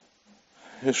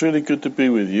It's really good to be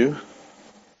with you.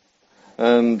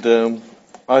 And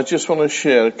I just want to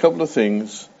share a couple of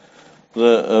things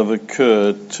that have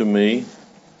occurred to me,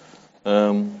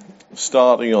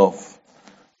 starting off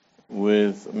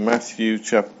with Matthew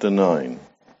chapter 9. And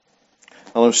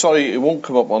I'm sorry it won't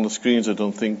come up on the screens, I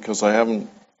don't think, because I haven't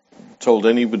told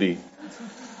anybody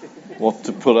what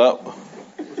to put up.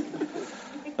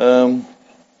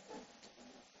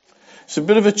 It's a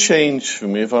bit of a change for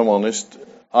me, if I'm honest.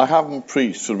 I haven't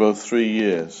preached for about 3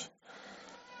 years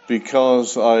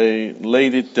because I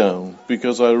laid it down,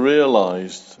 because I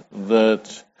realized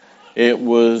that it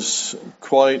was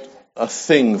quite a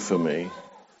thing for me.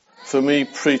 For me,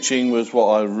 preaching was what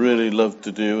I really loved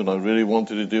to do and I really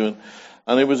wanted to do,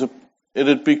 and it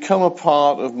had become a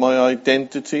part of my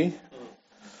identity.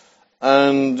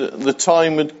 And the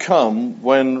time had come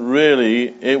when really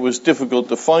it was difficult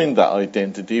to find that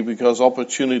identity because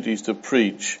opportunities to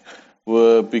preach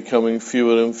were becoming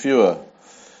fewer and fewer.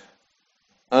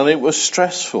 And it was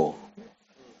stressful.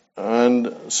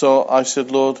 And so I said,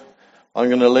 Lord, I'm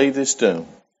going to lay this down.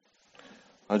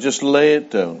 I just lay it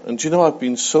down. And do you know, I've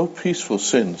been so peaceful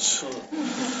since.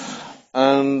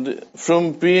 And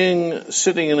from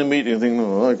sitting in a meeting and thinking,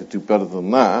 oh, I could do better than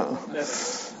that.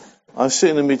 I sit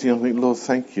in a meeting and I think, Lord,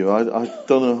 thank you. I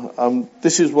don't know.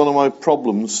 This is one of my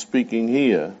problems speaking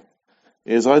here,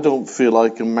 is I don't feel I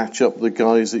can match up the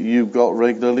guys that you've got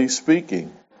regularly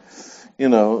speaking. You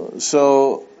know,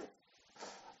 so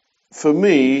for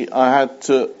me,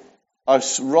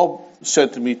 Rob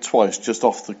said to me twice, just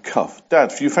off the cuff,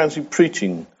 Dad, do you fancy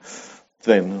preaching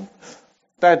then?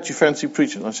 Dad, do you fancy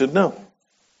preaching? I said, no,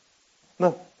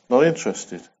 not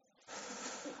interested.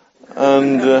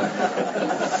 And,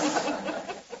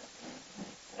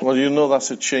 well, you know that's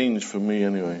a change for me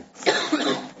anyway.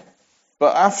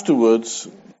 But afterwards,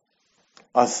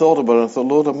 I thought about it. I thought,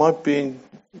 Lord, am I being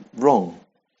wrong?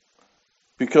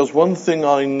 Because one thing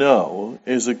I know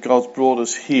is that God's brought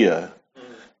us here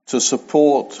to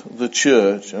support the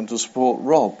church and to support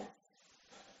Rob.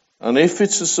 And if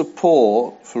it's a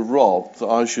support for Rob that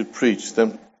I should preach,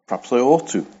 then perhaps I ought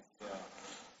to.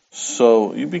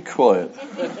 So, you be quiet.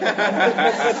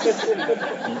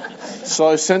 So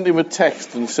I sent him a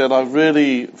text and said, I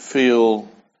really feel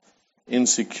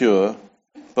insecure,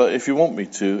 but if you want me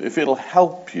to, if it'll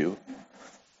help you,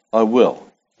 I will.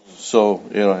 So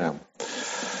here I am.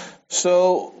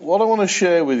 So what I want to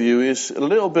share with you is a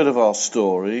little bit of our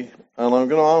story, and I'm going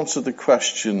to answer the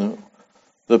question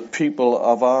that people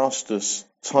have asked us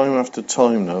time after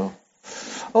time now.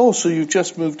 Oh, so you've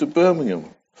just moved to Birmingham.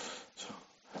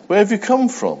 Where have you come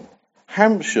from?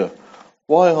 Hampshire.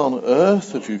 Why on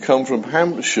earth have you come from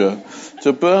Hampshire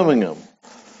to Birmingham?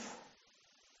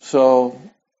 So,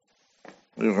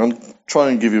 I'll try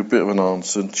and give you a bit of an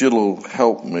answer. Jill will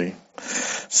help me.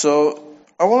 So,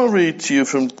 I want to read to you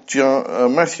from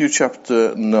Matthew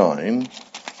chapter 9.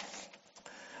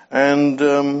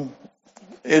 And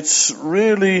it's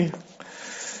really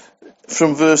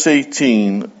from verse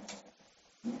 18.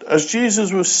 As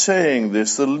Jesus was saying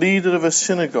this, the leader of a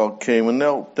synagogue came and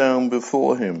knelt down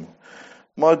before him.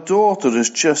 My daughter has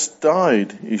just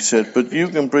died, he said, but you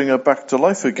can bring her back to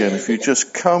life again if you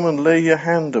just come and lay your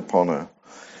hand upon her.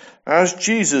 As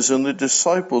Jesus and the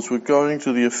disciples were going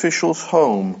to the official's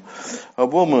home, a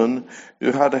woman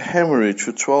who had a hemorrhage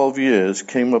for 12 years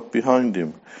came up behind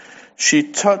him. She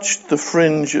touched the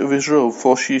fringe of his robe,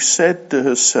 for she said to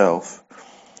herself,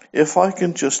 if I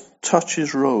can just touch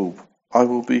his robe, I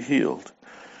will be healed.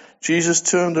 Jesus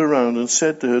turned around and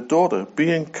said to her, daughter, be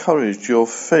encouraged, your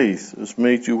faith has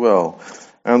made you well.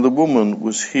 And the woman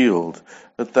was healed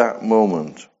at that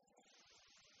moment.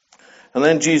 And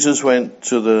then Jesus went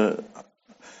to the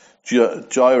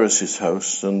Jairus'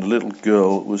 house, and the little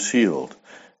girl was healed.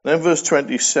 Then verse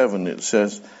 27, it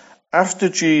says, after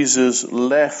Jesus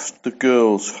left the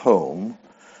girl's home,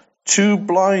 2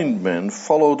 blind men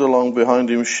followed along behind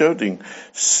him, shouting,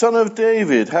 Son of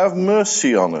David, have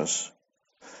mercy on us.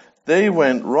 They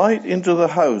went right into the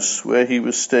house where he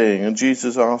was staying, and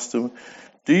Jesus asked them,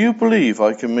 do you believe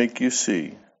I can make you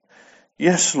see?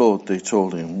 Yes, Lord, they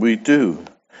told him, we do.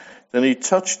 Then he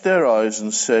touched their eyes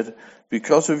and said,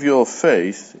 because of your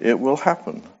faith, it will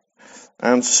happen.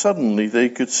 And suddenly they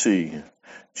could see.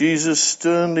 Jesus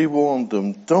sternly warned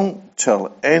them, don't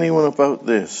tell anyone about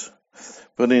this.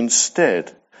 But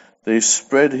instead, they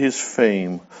spread his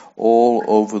fame all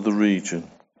over the region.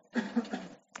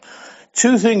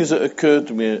 2 things that occurred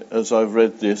to me as I've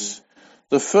read this.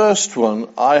 The first one,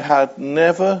 I had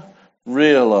never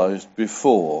realized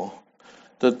before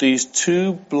that these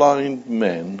 2 blind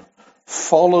men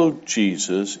followed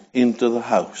Jesus into the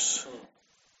house.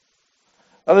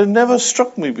 And it never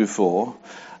struck me before.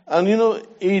 And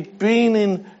he'd been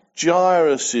in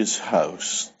Jairus'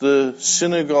 house, the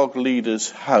synagogue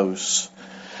leader's house.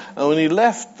 And when he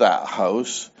left that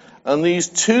house, and these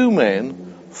two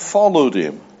men followed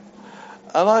him.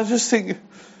 And I just think,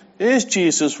 here's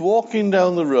Jesus walking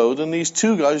down the road, and these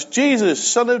two guys, Jesus,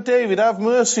 Son of David, have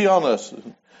mercy on us.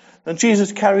 And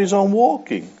Jesus carries on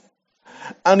walking.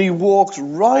 And he walks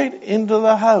right into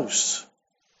the house.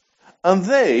 And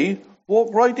they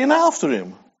walk right in after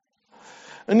him.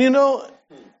 And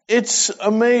it's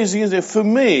amazing, isn't it? For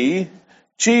me,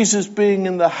 Jesus being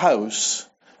in the house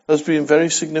has been very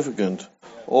significant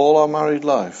all our married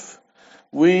life.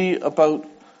 We, about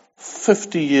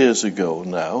 50 years ago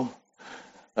now,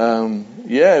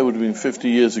 it would have been 50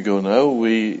 years ago now,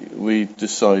 we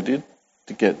decided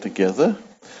to get together.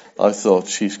 I thought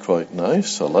she's quite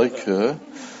nice, I like her.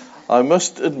 I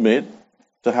must admit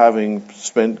to having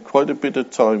spent quite a bit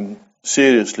of time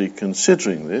seriously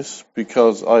considering this,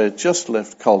 because I had just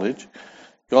left college,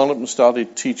 gone up and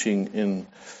started teaching in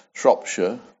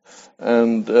Shropshire,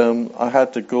 and I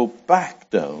had to go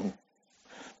back down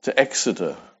to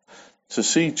Exeter to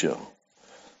see Jo.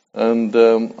 And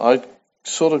I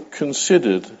sort of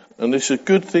considered, and it's a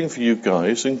good thing for you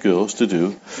guys and girls to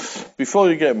do, before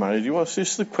you get married, this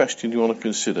is the question you want to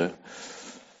consider.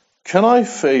 Can I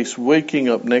face waking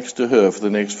up next to her for the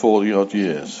next 40 odd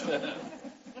years?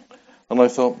 And I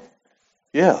thought,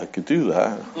 yeah, I could do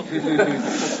that.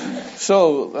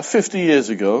 So, 50 years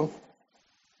ago,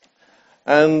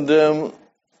 and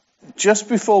just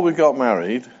before we got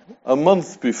married, a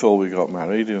month before we got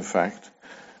married, in fact,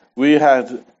 we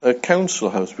had a council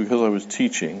house. Because I was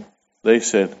teaching, they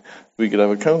said we could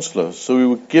have a council house. So we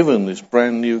were given this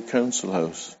brand new council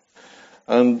house.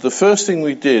 And the first thing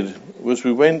we did was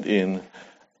we went in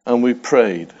and we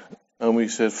prayed. And we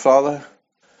said, Father,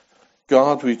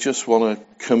 God, we just want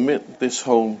to commit this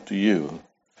home to you,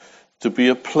 to be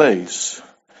a place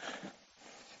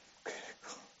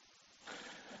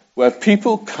where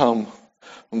people come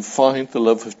and find the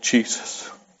love of Jesus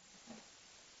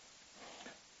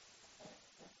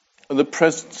and the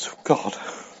presence of God.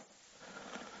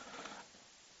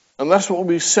 And that's what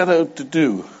we set out to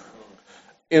do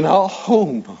in our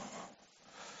home.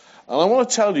 And I want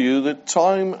to tell you that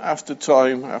time after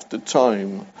time after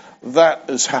time, that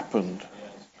has happened.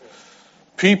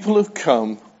 People have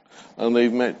come and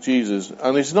they've met Jesus.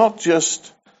 And it's not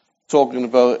just talking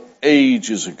about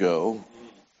ages ago.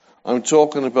 I'm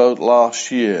talking about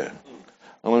last year.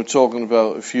 And I'm talking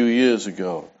about a few years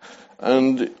ago.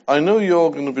 And I know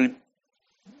you're going to be...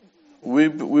 We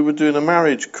were doing a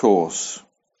marriage course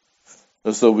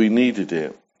as though we needed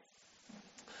it.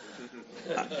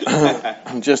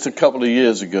 Just a couple of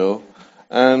years ago.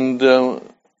 And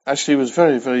actually it was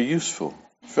very, very useful.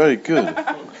 Very good.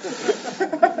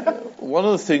 One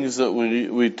of the things that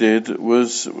we did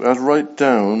was I'd write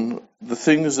down the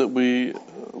things that we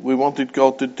wanted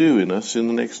God to do in us in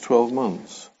the next 12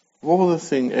 months. What were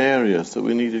the areas that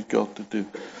we needed God to do?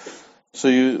 So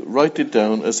you write it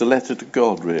down as a letter to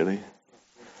God, really.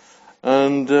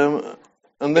 And then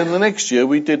the next year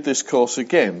we did this course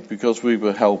again because we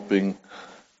were helping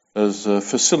as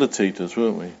facilitators,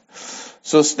 weren't we?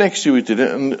 So next year we did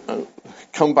it and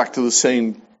come back to the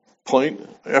same point.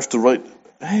 I have to write,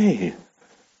 hey,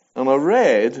 and I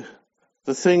read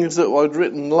the things that I'd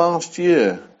written last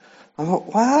year. I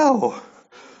thought, wow,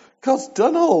 God's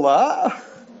done all that.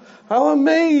 How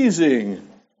amazing,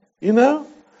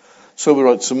 So we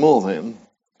wrote some more then.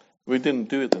 We didn't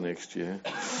do it the next year.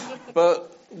 But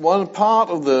one part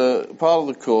of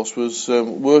the course was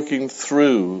working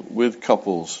through with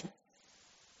couples.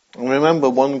 I remember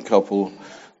one couple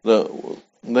that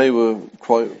they were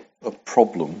quite a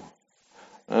problem,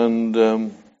 and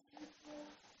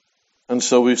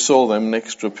so we saw them an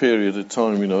extra period of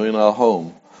time, in our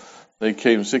home. They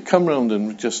came and said, "Come round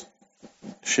and just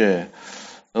share,"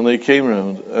 and they came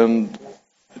round, and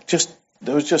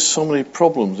there was just so many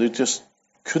problems. They just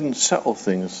couldn't settle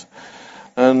things,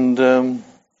 and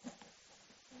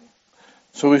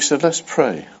so we said, let's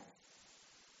pray.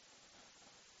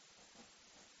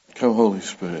 Come, Holy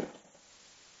Spirit.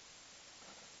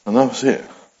 And that was it.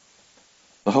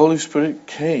 The Holy Spirit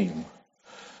came.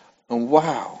 And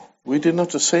wow, we didn't have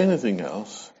to say anything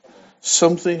else.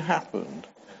 Something happened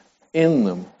in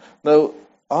them. Now,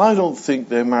 I don't think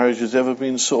their marriage has ever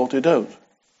been sorted out.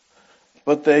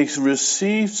 But they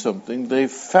received something, they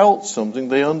felt something,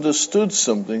 they understood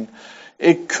something.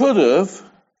 It could have,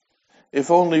 if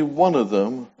only one of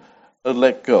them had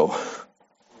let go.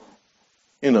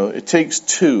 It takes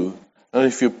two. And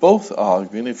if you're both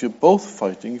arguing, if you're both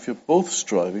fighting, if you're both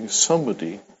striving,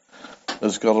 somebody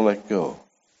has got to let go.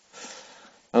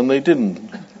 And they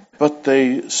didn't. But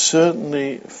they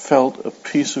certainly felt a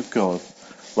peace of God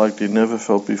like they never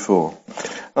felt before.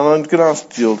 And I'm going to ask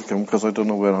Jill to come because I don't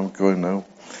know where I'm going now.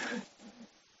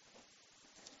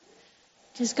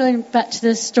 Just going back to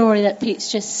the story that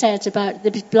Pete's just said about the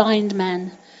blind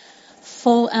man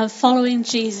following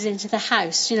Jesus into the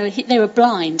house. They were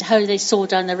blind. How they saw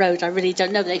down the road, I really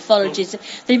don't know. They followed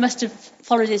Jesus. They must have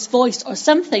followed his voice or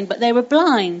something, but they were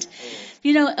blind.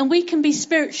 And we can be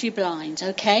spiritually blind,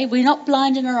 okay? We're not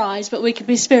blind in our eyes, but we can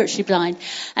be spiritually blind.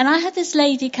 And I had this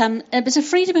lady come. It was a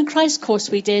Freedom in Christ course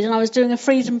we did, and I was doing a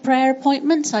Freedom prayer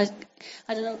appointment. I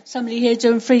don't know, somebody here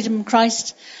doing Freedom in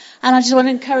Christ. And I just want to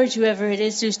encourage whoever it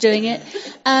is who's doing it.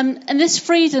 And this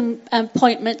Freedom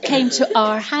appointment came to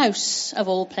our house, of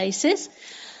all places.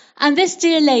 And this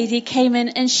dear lady came in,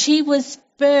 and she was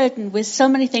burdened with so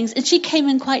many things. And she came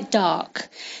in quite dark,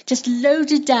 just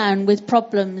loaded down with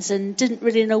problems and didn't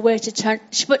really know where to turn.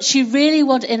 But she really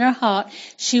wanted, in her heart,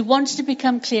 she wanted to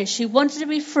become clear. She wanted to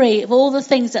be free of all the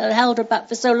things that had held her back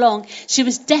for so long. She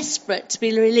was desperate to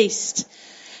be released.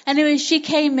 Anyway, she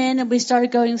came in and we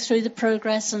started going through the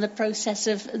progress and the process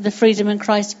of the Freedom in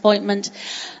Christ appointment.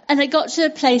 And it got to a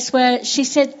place where she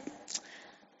said,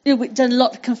 we'd done a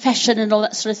lot of confession and all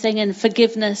that sort of thing and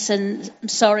forgiveness and I'm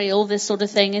sorry, all this sort of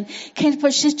thing. And came to the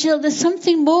point, she said, Jill, there's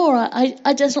something more.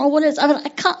 I just don't know what it is.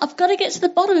 I've got to get to the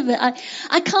bottom of it.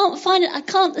 I can't find it. I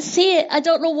can't see it. I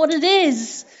don't know what it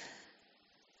is.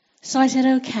 So I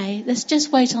said, okay, let's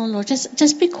just wait on the Lord.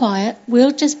 Just be quiet.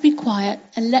 We'll just be quiet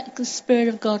and let the Spirit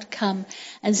of God come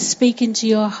and speak into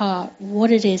your heart what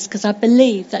it is, because I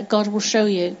believe that God will show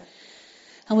you.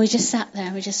 And we just sat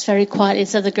there. We just very quietly,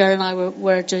 so the girl and I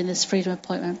were doing this Freedom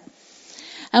appointment.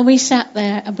 And we sat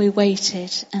there and we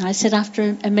waited. And I said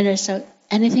after a minute or so,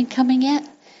 anything coming yet?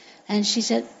 And she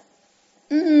said,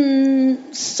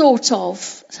 sort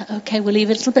of. So, okay, we'll leave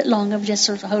it a little bit longer. We just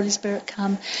sort of, Holy Spirit,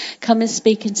 come and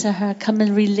speak into her. Come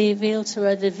and reveal to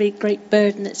her the great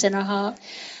burden that's in her heart.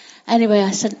 Anyway,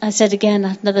 I said again,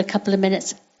 another couple of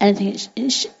minutes, anything,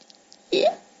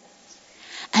 yeah.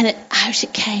 And out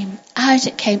it came.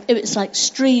 It was like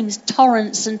streams,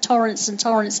 torrents and torrents and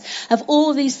torrents of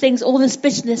all these things, all this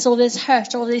bitterness, all this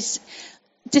hurt, all this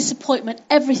disappointment,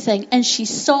 everything. And she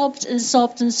sobbed and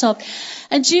sobbed and sobbed.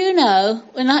 And do you know,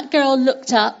 when that girl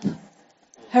looked up,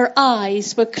 her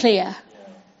eyes were clear.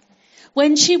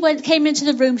 When she came into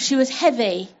the room, she was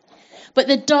heavy. But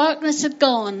the darkness had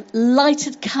gone, light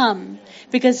had come,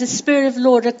 because the Spirit of the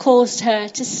Lord had caused her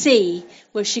to see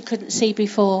where she couldn't see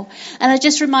before. And I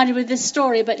just reminded me of this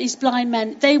story about these blind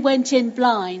men. They went in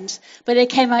blind, but they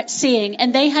came out seeing,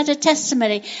 and they had a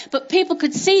testimony. But people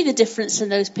could see the difference in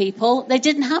those people. They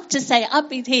didn't have to say, I've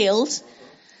been healed,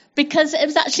 because it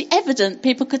was actually evident.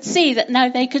 People could see that now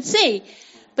they could see.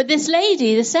 But this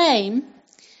lady, the same,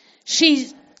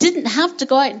 she didn't have to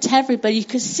go out and tell everybody. You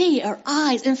could see her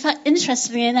eyes. In fact,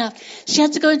 interestingly enough, she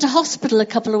had to go into hospital a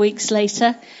couple of weeks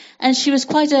later, and she was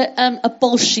quite a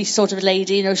bolshy sort of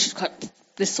lady. She's quite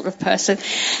this sort of person.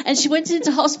 And she went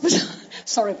into hospital.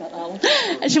 Sorry about that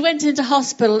one. And she went into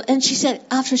hospital, and she said,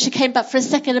 after she came back for a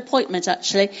second appointment,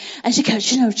 actually, and she goes,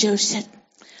 Jill, she said,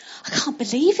 I can't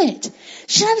believe it.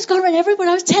 She said, I was going around everywhere.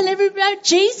 I was telling everybody about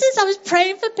Jesus. I was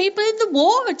praying for people in the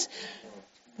ward.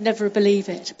 Never believe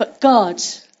it. But God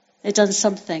had done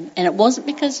something, and it wasn't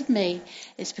because of me.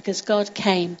 It's because God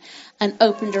came and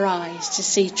opened her eyes to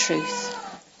see truth.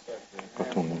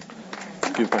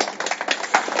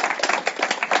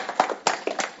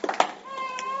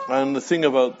 And the thing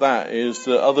about that is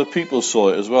that other people saw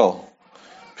it as well.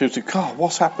 People said, God,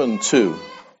 what's happened too?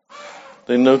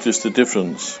 They noticed the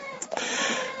difference.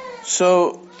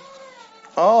 So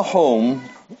our home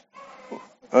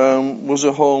was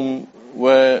a home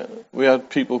where we had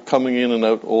people coming in and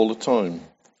out all the time.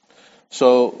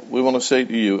 So we want to say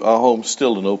to you, our home's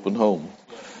still an open home.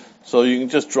 So you can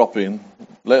just drop in,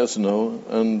 let us know.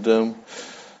 And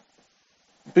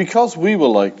because we were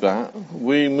like that,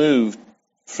 we moved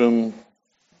from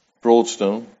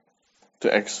Broadstone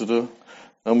to Exeter,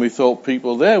 and we thought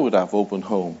people there would have open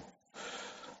home.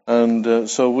 And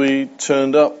so we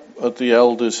turned up at the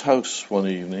elder's house one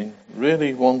evening,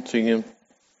 really wanting him,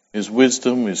 his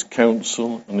wisdom, his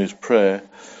counsel, and his prayer.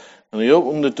 And he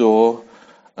opened the door,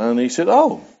 and he said,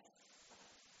 oh.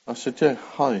 I said, yeah,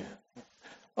 hi.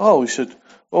 Oh, he said,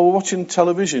 well, we're watching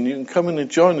television. You can come in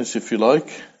and join us if you like.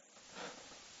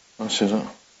 I said, oh,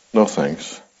 no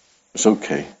thanks. It's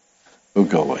okay. We'll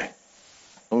go away.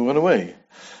 And we went away.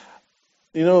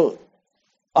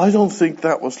 I don't think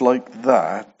that was like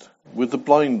that with the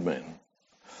blind men.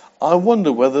 I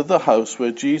wonder whether the house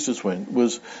where Jesus went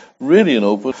was really an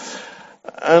open.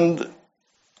 And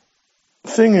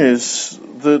thing is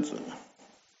that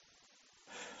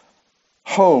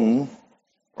home,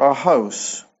 our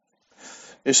house,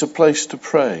 is a place to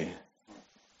pray.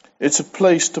 It's a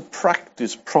place to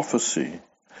practice prophecy.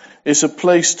 It's a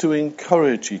place to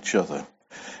encourage each other.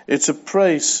 It's a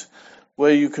place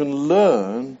where you can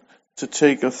learn to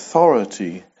take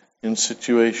authority in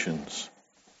situations.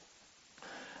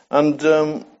 And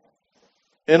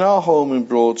in our home in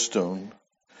Broadstone,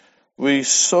 we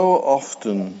so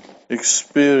often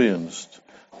experienced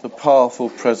the powerful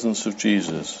presence of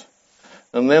Jesus.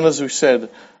 And then, as we said,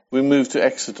 we moved to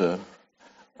Exeter.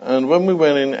 And when we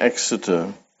went in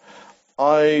Exeter,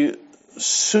 I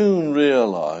soon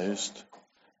realized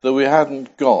that we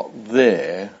hadn't got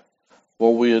there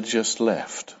what we had just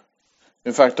left.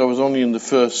 In fact, I was only in the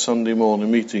first Sunday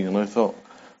morning meeting, and I thought,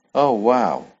 oh,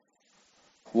 wow,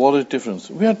 what a difference.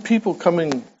 We had people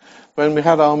coming when we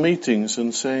had our meetings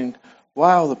and saying,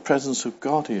 wow, the presence of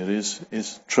God here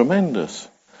is tremendous.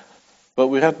 But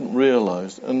we hadn't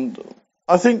realized. And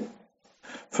I think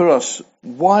for us,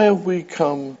 why have we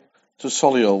come to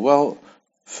Solihull? Well,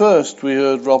 first we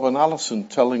heard Rob and Alison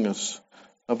telling us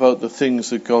about the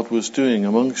things that God was doing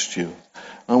amongst you.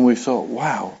 And we thought,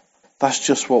 wow, that's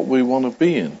just what we want to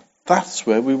be in. That's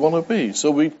where we want to be.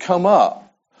 So we'd come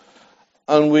up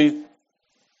and we'd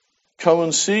come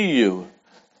and see you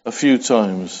a few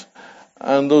times.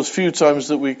 And those few times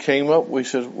that we came up, we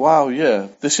said, wow, yeah,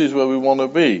 this is where we want to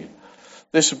be.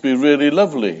 This would be really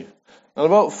lovely. And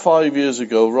about 5 years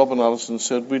ago, Rob and Alison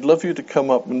said, we'd love you to come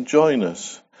up and join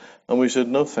us. And we said,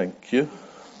 no, thank you.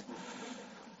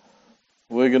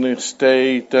 We're going to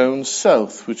stay down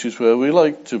south, which is where we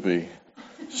like to be.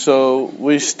 So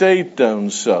we stayed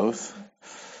down south.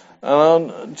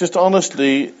 And just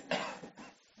honestly,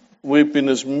 we've been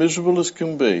as miserable as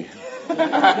can be.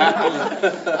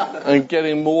 And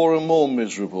getting more and more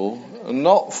miserable. And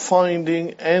not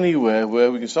finding anywhere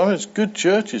where we can say, there's good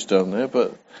churches down there,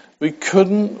 but we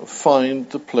couldn't find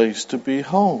the place to be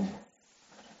home.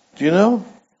 Do you know?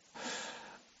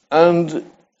 And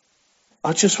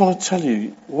I just want to tell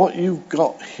you, what you've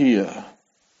got here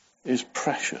is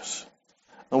precious.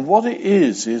 And what it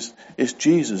is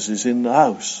Jesus is in the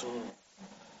house.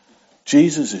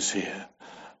 Jesus is here.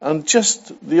 And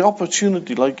just the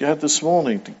opportunity, like you had this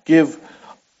morning, to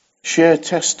share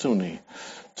testimony,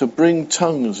 to bring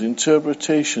tongues,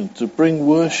 interpretation, to bring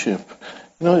worship.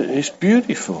 It's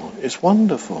beautiful. It's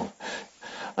wonderful.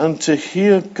 And to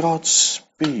hear God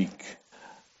speak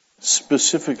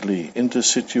specifically into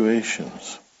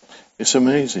situations, it's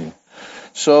amazing.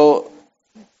 So,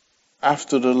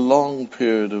 after a long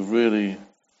period of really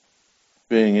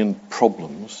being in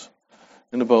problems,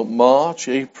 in about March,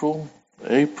 April,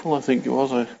 I think it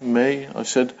was, May, I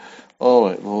said, all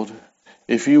right, Lord,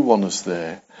 if you want us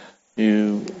there,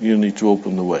 you need to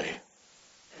open the way.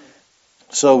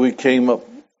 So we came up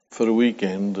for a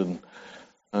weekend,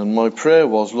 and my prayer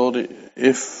was, Lord,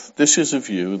 if this is of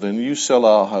you, then you sell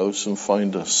our house and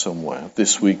find us somewhere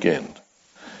this weekend.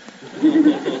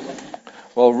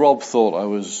 Well, Rob thought I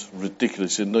was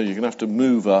ridiculous. He said, no, you're going to have to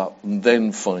move up and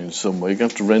then find somewhere. You're going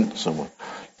to have to rent somewhere.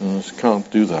 I just can't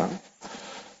do that.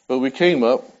 But we came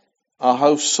up. Our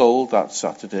house sold that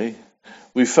Saturday.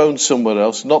 We found somewhere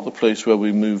else, not the place where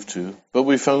we moved to, but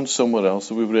we found somewhere else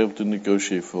that we were able to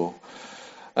negotiate for.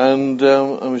 And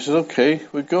we said, okay,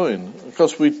 we're going.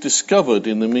 Because we discovered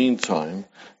in the meantime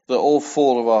that all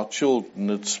 4 of our children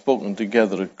had spoken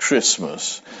together at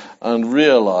Christmas and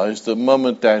realized that Mum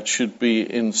and Dad should be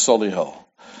in Solihull.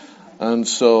 And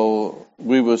so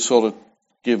we were sort of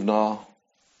given our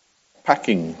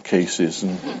packing cases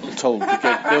and told to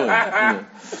get going.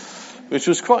 Which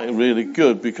was quite really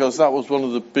good, because that was one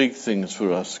of the big things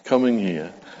for us coming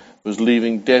here, was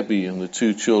leaving Debbie and the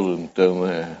 2 children down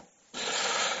there.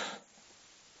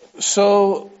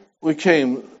 So we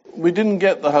came. We didn't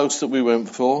get the house that we went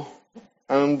for,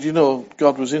 and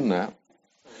God was in that.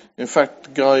 In fact, the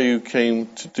guy who came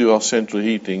to do our central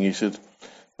heating, he said,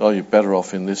 oh, you're better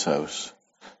off in this house.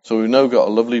 So we've now got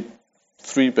a lovely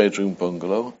 3-bedroom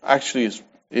bungalow. Actually,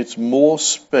 it's more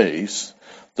space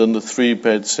than the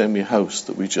 3-bed semi-house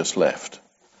that we just left.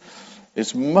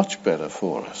 It's much better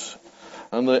for us.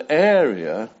 And the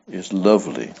area is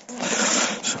lovely.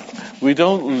 We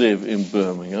don't live in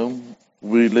Birmingham.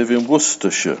 We live in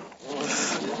Worcestershire.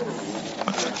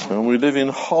 And we live in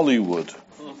Hollywood.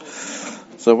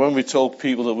 So when we told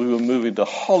people that we were moving to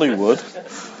Hollywood,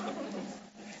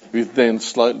 we've then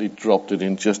slightly dropped it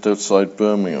in just outside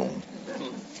Birmingham.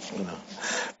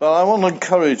 But I want to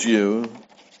encourage you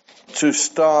to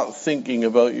start thinking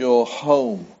about your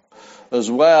home, as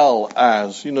well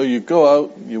as, you go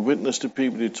out, you witness to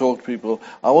people, you talk to people.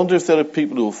 I wonder if there are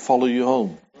people who will follow you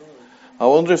home. I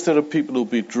wonder if there are people who will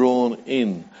be drawn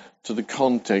in to the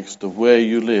context of where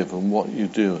you live and what you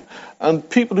do. And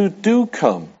people who do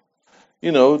come,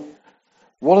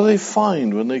 what do they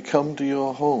find when they come to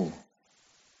your home?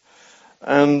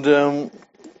 And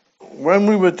when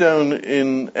we were down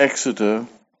in Exeter,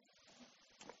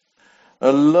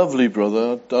 a lovely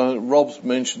brother, Rob's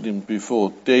mentioned him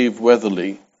before, Dave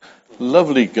Weatherly,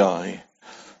 lovely guy.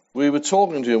 We were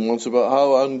talking to him once about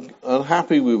how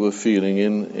unhappy we were feeling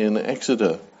in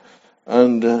Exeter.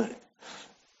 And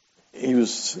he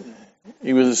was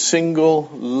a single,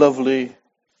 lovely,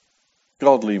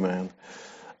 godly man.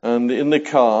 And in the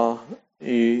car,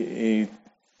 he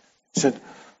said,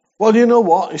 well, you know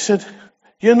what? He said,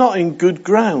 you're not in good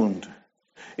ground.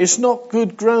 It's not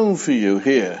good ground for you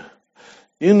here.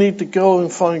 You need to go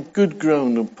and find good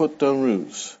ground and put down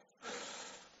roots.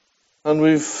 And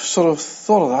we've sort of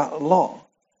thought of that a lot.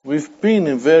 We've been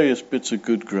in various bits of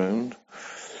good ground.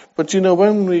 But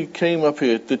when we came up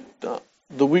here,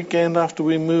 the weekend after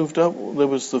we moved up, there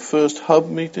was the first hub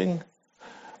meeting.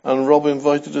 And Rob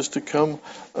invited us to come.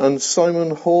 And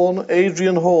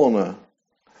Adrian Horner,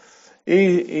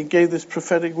 he gave this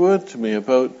prophetic word to me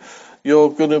about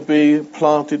you're going to be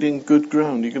planted in good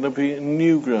ground. You're going to be in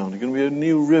new ground. You're going to be a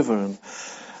new river. And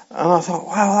I thought,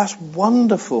 wow, that's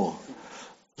wonderful.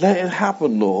 Let it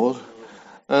happen, Lord.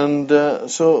 And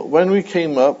so when we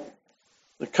came up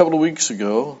a couple of weeks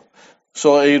ago,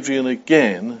 saw Adrian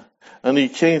again, and he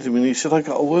came to me and he said, I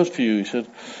got a word for you. He said,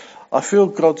 I feel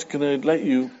God's going to let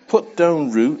you put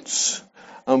down roots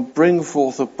and bring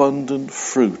forth abundant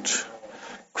fruit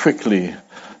quickly.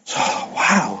 So,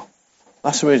 wow,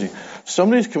 that's amazing.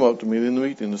 Somebody's come up to me in the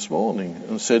meeting this morning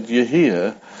and said, you're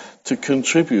here to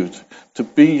contribute, to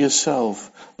be yourself,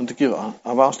 and to give.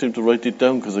 I've asked him to write it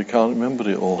down because I can't remember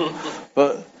it all.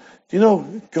 But,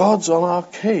 God's on our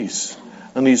case,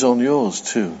 and he's on yours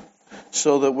too.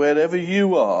 So that wherever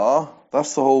you are,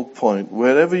 that's the whole point,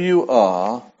 wherever you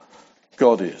are,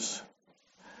 God is.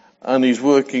 And he's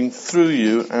working through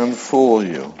you and for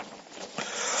you.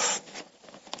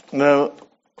 Now,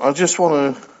 I just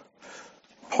want to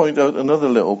point out another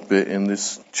little bit in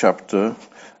this chapter.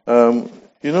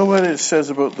 Where it says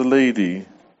about the lady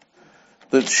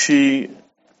that she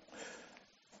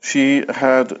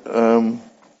had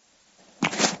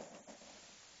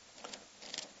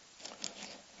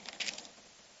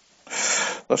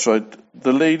that's right,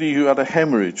 the lady who had a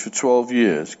hemorrhage for 12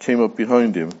 years came up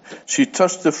behind him. She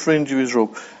touched the fringe of his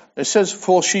robe. It says,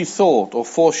 for she thought, or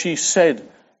for she said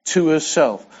to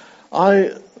herself.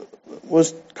 I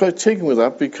was quite taken with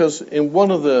that because in one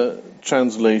of the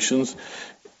translations,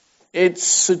 it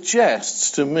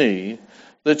suggests to me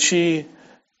that she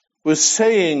was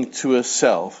saying to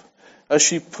herself, as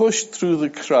she pushed through the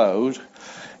crowd,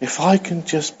 if I can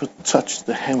just but touch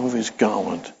the hem of his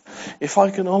garment, if I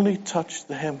can only touch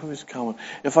the hem of his garment,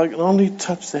 if I can only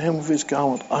touch the hem of his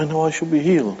garment, I know I shall be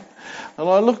healed. And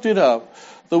I looked it up.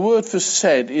 The word for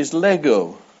said is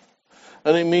Lego,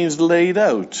 and it means laid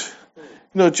out.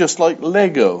 Just like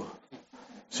Lego.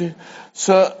 See?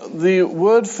 So the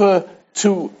word for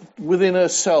to within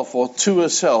herself or to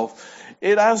herself,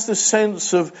 it has the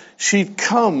sense of she'd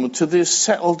come to this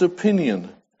settled opinion.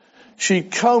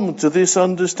 She'd come to this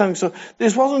understanding. So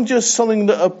this wasn't just something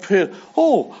that appeared,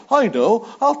 oh, I know,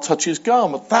 I'll touch his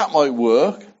garment. That might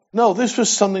work. No, this was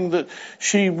something that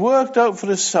she worked out for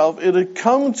herself. It had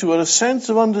come to her, a sense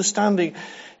of understanding.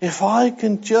 If I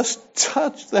can just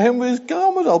touch the hem of his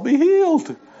garment, I'll be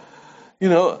healed.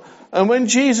 And when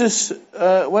Jesus,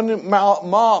 when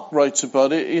Mark writes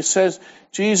about it, he says,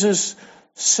 Jesus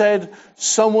said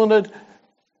someone had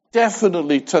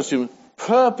definitely touched him,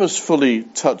 purposefully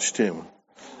touched him.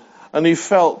 And he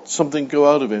felt something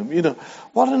go out of him.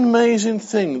 What an amazing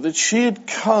thing that she had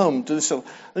come to this. And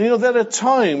there are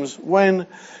times when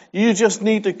you just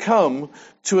need to come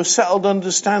to a settled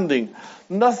understanding.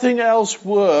 Nothing else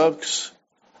works.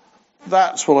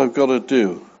 That's what I've got to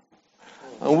do.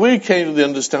 And we came to the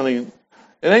understanding,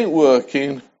 it ain't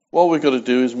working. What we've got to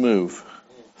do is move.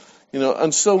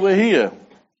 And so we're here.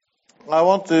 I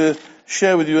want to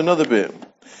share with you another bit.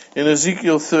 In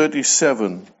Ezekiel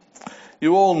 37,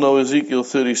 you all know Ezekiel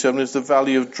 37 is the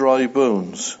valley of dry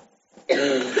bones.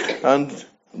 And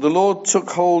the Lord took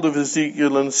hold of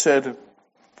Ezekiel and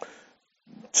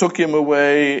took him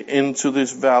away into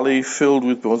this valley filled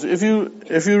with bones. If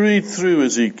you read through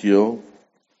Ezekiel,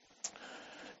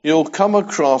 you'll come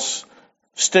across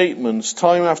statements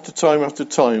time after time after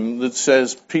time that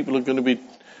says people are going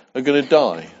to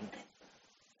die.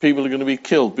 people are going to be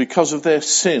killed because of their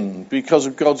sin, because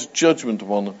of God's judgment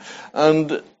upon them.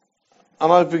 And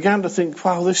I began to think,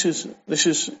 wow, this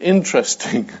is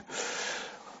interesting.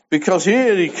 Because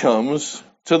here he comes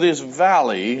to this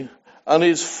valley, and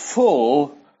it's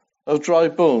full of dry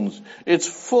bones. It's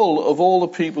full of all the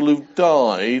people who've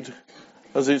died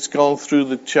as it's gone through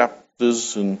the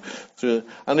chapters, and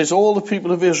it's all the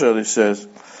people of Israel, it says.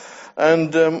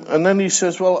 And then he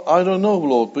says, well, I don't know,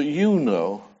 Lord, but you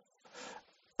know.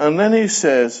 And then he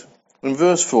says, in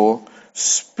verse 4,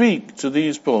 speak to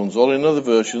these bones, or in other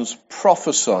versions,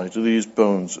 prophesy to these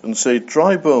bones, and say,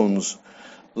 dry bones,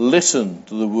 listen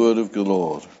to the word of the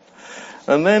Lord.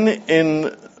 And then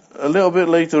in a little bit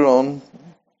later on,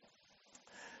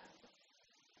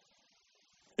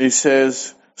 he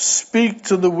says, speak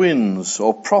to the winds,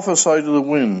 or prophesy to the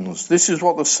winds. This is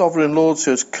what the sovereign Lord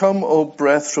says. Come, O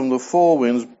breath from the four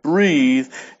winds,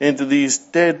 breathe into these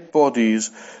dead bodies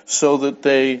so that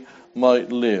they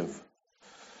might live.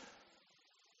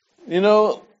 You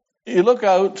know, you look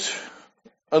out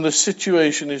and the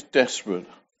situation is desperate.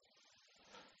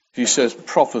 He says,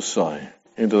 prophesy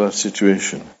into that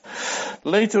situation.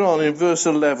 Later on in verse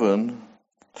 11,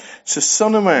 it says,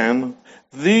 Son of man,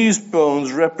 these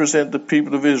bones represent the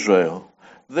people of Israel.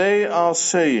 They are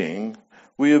saying,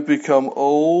 we have become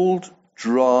old,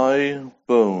 dry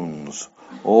bones.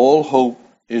 All hope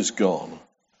is gone.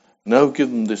 Now give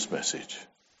them this message.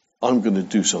 I'm going to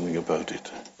do something about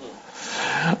it.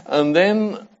 And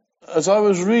then, as I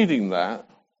was reading that,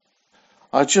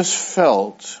 I just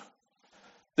felt,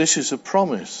 this is a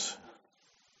promise.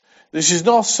 This is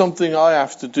not something I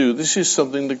have to do. This is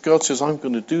something that God says, I'm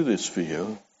going to do this for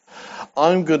you.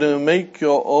 I'm going to make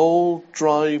your old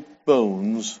dry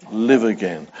bones live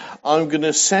again. I'm going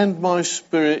to send my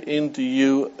spirit into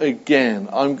you again.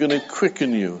 I'm going to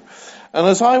quicken you. And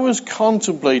as I was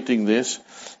contemplating this,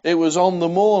 it was on the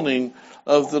morning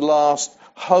of the last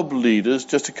hub leaders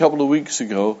just a couple of weeks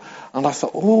ago, and I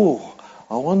thought,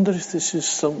 I wonder if this is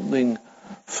something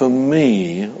for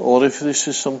me, or if this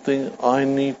is something I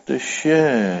need to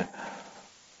share.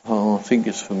 I think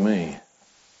it's for me.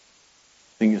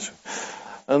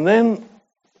 And then,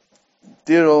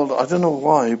 dear old, I don't know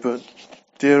why, but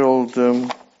dear old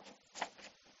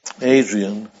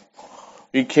Adrian,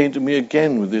 he came to me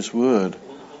again with this word.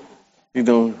 You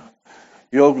know,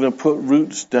 you're going to put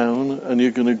roots down, and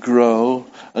you're going to grow,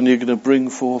 and you're going to bring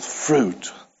forth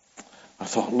fruit. I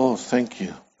thought, Lord, thank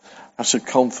you. That's a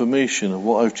confirmation of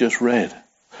what I've just read.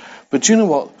 But you know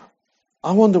what?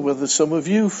 I wonder whether some of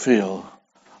you feel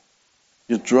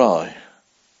you're dry.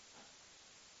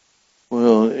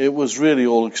 Well, it was really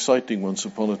all exciting once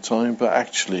upon a time, but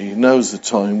actually now's the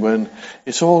time when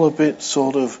it's all a bit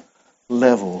sort of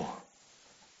level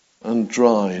and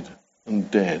dried and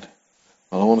dead.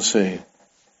 And I want to say,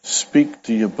 speak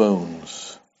to your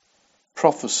bones.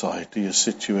 Prophesy to your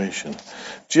situation.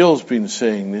 Jill's been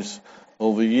saying this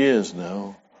over years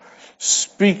now.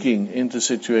 Speaking into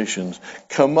situations,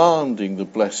 commanding the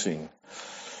blessing,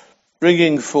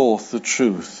 bringing forth the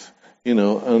truth,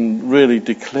 and really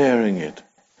declaring it.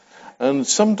 And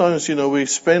sometimes, we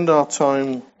spend our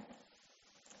time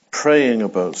praying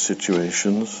about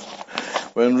situations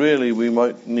when really we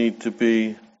might need to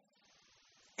be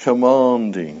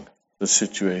commanding the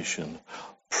situation,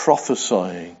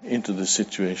 prophesying into the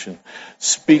situation,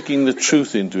 speaking the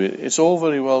truth into it. It's all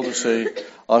very well to say,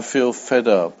 I feel fed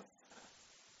up.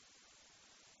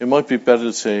 It might be better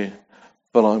to say,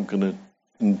 but I'm going to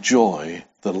enjoy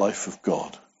the life of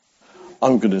God.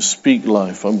 I'm going to speak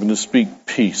life. I'm going to speak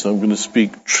peace. I'm going to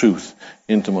speak truth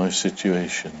into my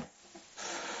situation.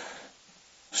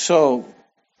 So,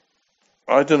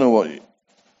 I don't know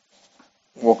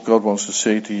what God wants to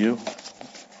say to you.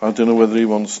 I don't know whether he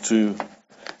wants to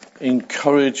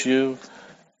encourage you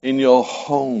in your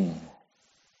home.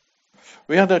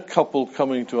 We had a couple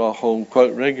coming to our home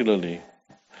quite regularly.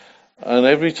 And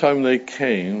every time they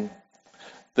came,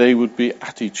 they would be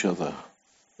at each other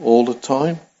all the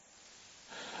time.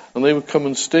 And they would come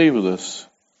and stay with us.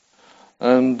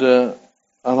 And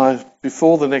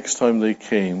before the next time they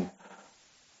came,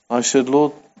 I said,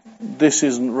 Lord, this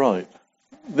isn't right.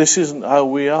 This isn't how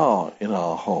we are in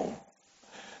our home.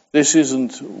 This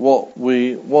isn't what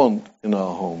we want in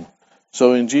our home.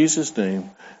 So in Jesus' name,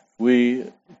 we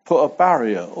put a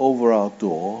barrier over our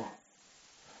door.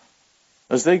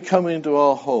 As they come into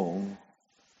our home,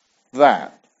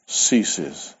 that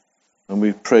ceases. And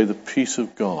we pray the peace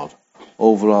of God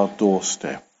over our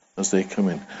doorstep as they come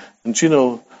in.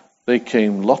 And they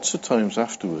came lots of times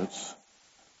afterwards,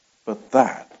 but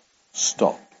that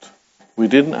stopped. We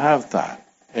didn't have that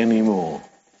anymore.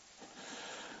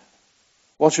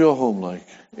 What's your home like?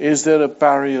 Is there a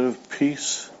barrier of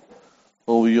peace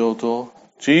over your door?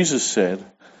 Jesus said,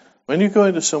 when you go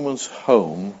into someone's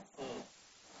home,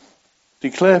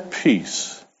 declare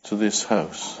peace to this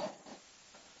house.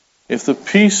 If the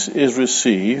peace is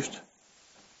received,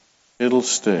 it'll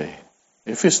stay.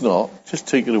 If it's not, just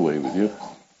take it away with you.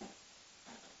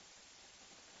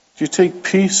 Do you take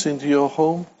peace into your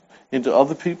home, into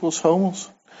other people's homes?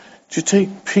 Do you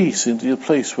take peace into your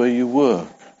place where you work?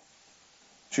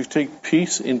 Do you take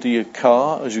peace into your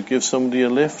car as you give somebody a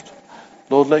lift?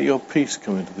 Lord, let your peace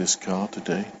come into this car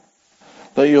today.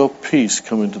 Let your peace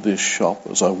come into this shop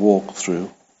as I walk through.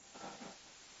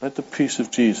 Let the peace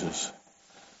of Jesus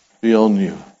be on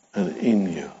you and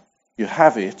in you. You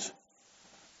have it.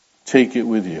 Take it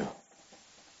with you.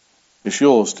 It's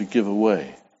yours to give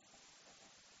away.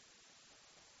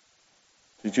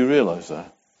 Did you realize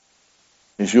that?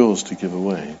 It's yours to give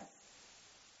away.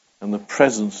 And the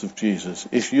presence of Jesus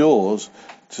is yours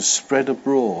to spread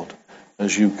abroad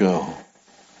as you go.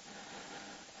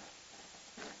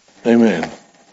 Amen.